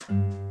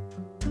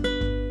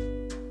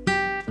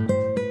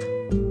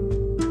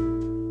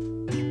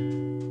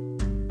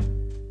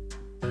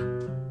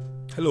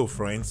Hello,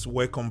 friends.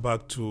 Welcome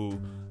back to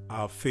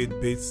our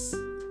faith-based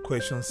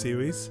question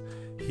series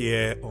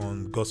here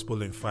on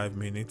Gospel in 5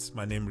 Minutes.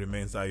 My name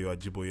remains Ayo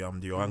Ajiboye. I'm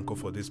the anchor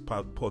for this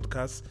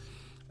podcast.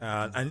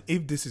 And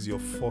if this is your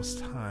first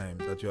time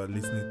that you are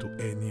listening to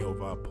any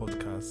of our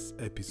podcast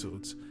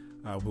episodes,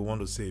 we want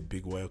to say a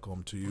big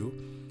welcome to you.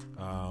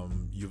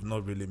 You've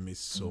not really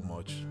missed so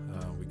much.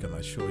 We can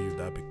assure you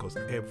that because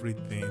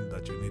everything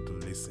that you need to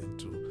listen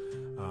to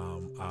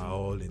are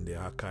all in the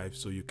archive,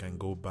 so you can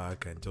go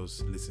back and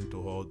just listen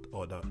to all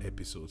other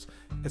episodes,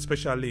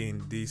 especially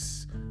in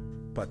this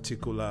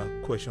particular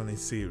questioning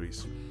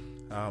series.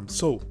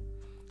 One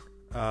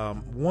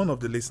of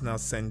the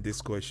listeners sent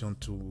this question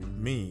to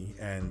me,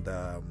 and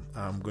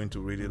I'm going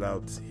to read it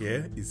out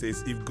here. It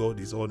says, if God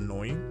is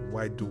all-knowing,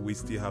 why do we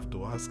still have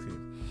to ask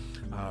Him?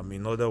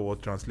 In other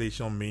words,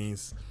 translation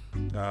means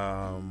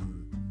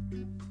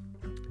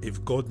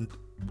if God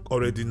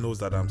already knows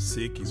that I'm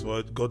sick,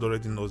 God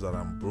already knows that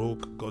I'm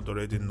broke, God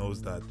already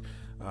knows that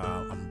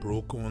I'm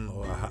broken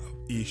or I have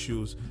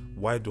issues,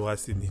 why do I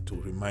still need to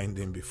remind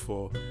Him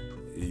before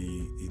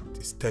He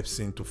steps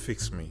in to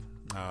fix me?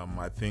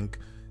 I think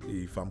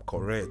if I'm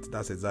correct,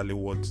 that's exactly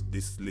what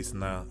this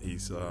listener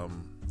is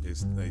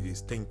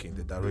thinking,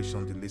 the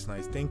direction the listener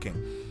is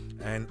thinking,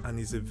 and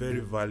it's a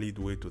very valid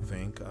way to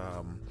think.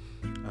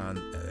 And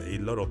a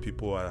lot of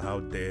people are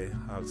out there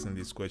asking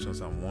these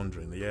questions and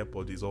wondering,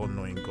 but He's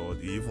all-knowing God.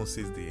 He even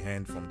sees the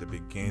end from the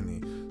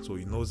beginning, so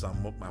He knows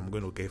I'm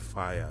going to get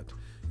fired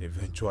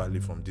eventually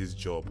from this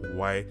job.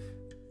 Why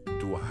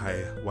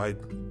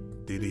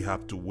did He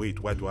have to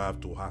wait? Why do I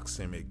have to ask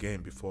Him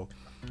again before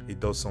He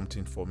does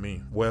something for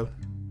me? Well,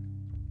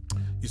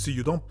 you see,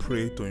 you don't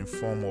pray to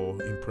inform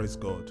or impress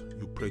God.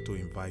 You pray to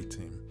invite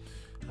Him.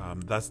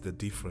 That's the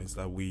difference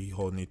that we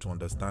all need to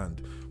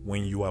understand.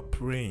 When you are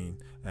praying,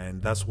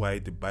 and that's why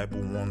the Bible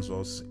warns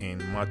us in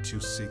Matthew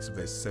 6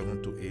 verse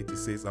 7 to 8, it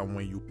says, and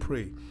when you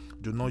pray,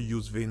 do not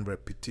use vain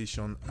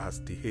repetition as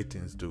the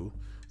heathens do,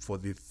 for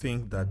they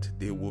think that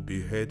they will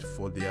be heard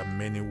for their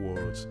many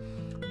words.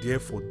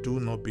 Therefore, do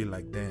not be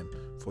like them,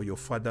 for your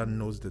Father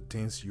knows the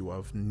things you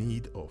have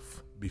need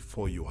of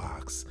before you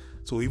ask.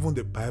 So even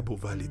the Bible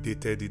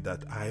validated it,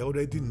 that I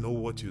already know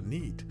what you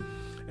need.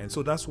 And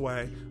so that's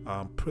why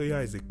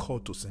prayer is a call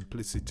to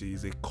simplicity,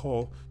 is a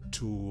call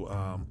to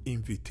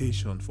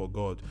invitation for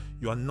God.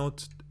 You are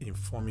not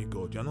informing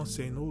God. You're not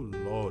saying, oh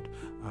Lord,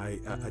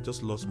 I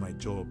just lost my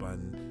job,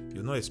 and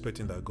you're not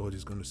expecting that God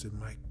is going to say,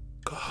 my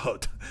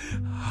God,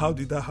 how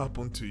did that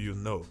happen to you?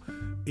 No,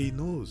 He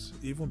knows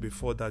even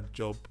before that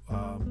job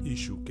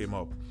issue came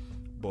up.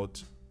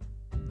 But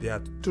there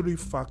are 3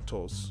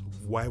 factors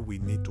why we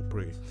need to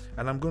pray,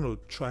 and I'm going to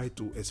try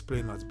to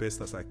explain as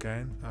best as I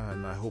can,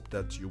 and I hope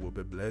that you will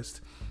be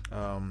blessed.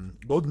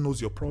 God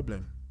knows your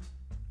problem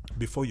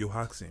before you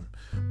ask Him,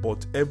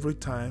 but every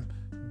time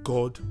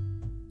God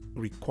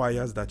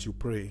requires that you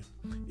pray,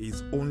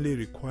 He's only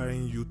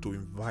requiring you to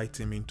invite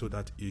Him into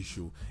that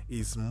issue.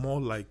 It's more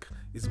like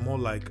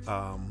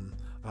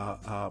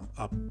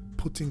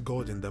putting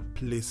God in the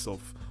place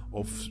of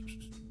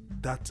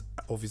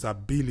His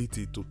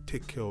ability to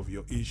take care of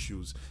your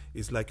issues.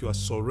 It's like you are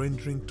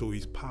surrendering to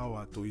His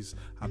power, to His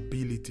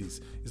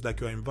abilities. It's like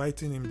you are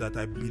inviting Him that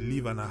I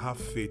believe and I have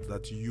faith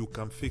that you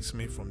can fix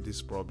me from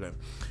this problem.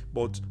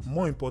 But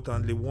more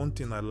importantly, one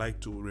thing I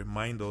like to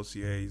remind us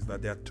here is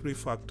that there are 3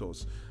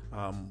 factors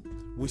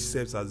which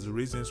serves as the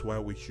reasons why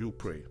we should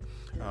pray.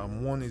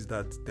 One is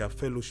that there are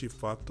fellowship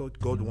factor.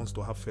 God wants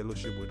to have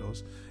fellowship with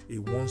us. He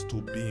wants to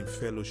be in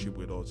fellowship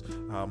with us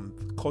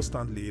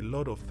constantly. A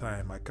lot of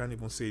time, I can't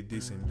even say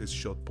this in this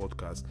short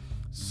podcast,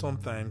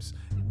 sometimes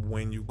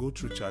when you go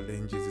through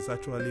challenges, it's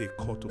actually a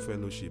call to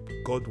fellowship.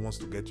 God wants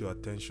to get your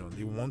attention.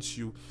 He wants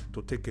you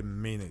to take a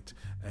minute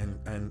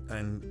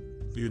and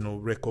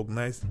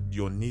recognize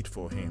your need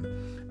for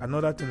Him.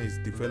 Another thing is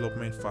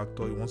development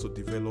factor. He wants to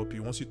develop. He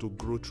wants you to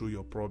grow through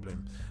your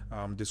problem.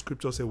 The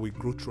scripture says we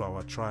grow through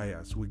our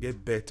trials. We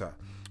get better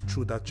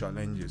through that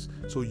challenges.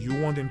 So you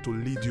want Him to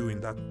lead you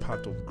in that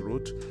path of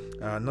growth.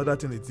 Another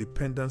thing is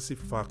dependency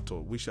factor,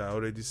 which I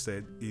already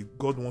said.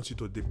 God wants you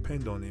to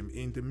depend on Him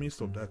in the midst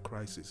of that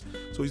crisis.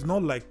 So it's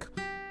not like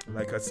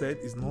I said,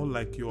 it's not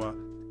like you are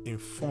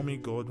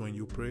informing God when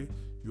you pray.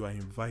 You are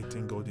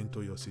inviting God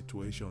into your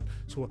situation.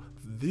 So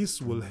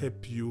this will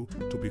help you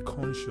to be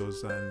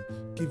conscious and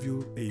give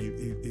you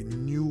a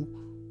new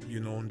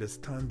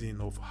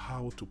understanding of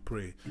how to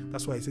pray.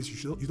 That's why He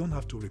says you don't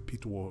have to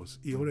repeat words.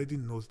 He already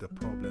knows the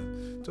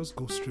problem. Just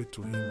go straight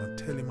to Him and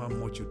tell Him how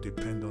much you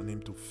depend on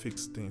Him to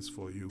fix things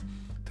for you.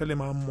 Tell Him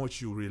how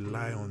much you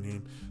rely on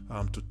Him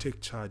to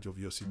take charge of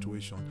your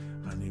situation,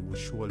 and He will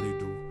surely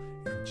do,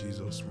 in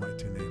Jesus'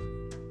 mighty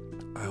name.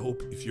 I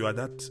hope if you are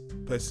that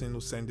person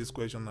who sent this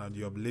question and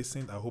you have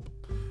listened, I hope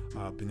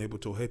I've been able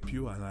to help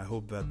you, and I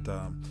hope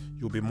that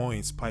you'll be more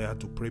inspired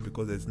to pray,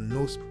 because there's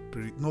no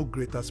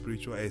greater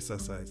spiritual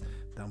exercise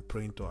than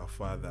praying to our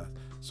Father.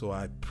 So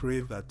I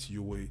pray that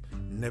you will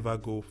never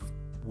go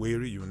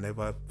weary, you will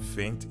never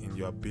faint in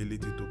your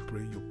ability to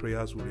pray. Your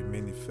prayers will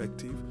remain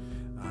effective,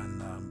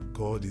 and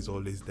God is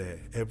always there.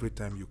 Every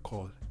time you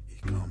call, He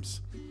He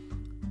comes.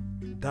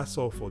 That's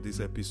all for this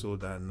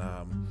episode, and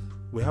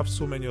we have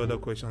so many other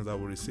questions that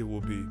we receive.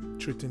 We'll be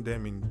treating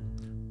them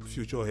in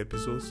future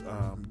episodes.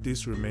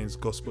 This remains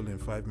Gospel in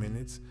 5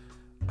 minutes.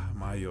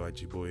 I'm Ayo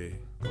Ajiboye.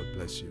 God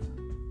bless you.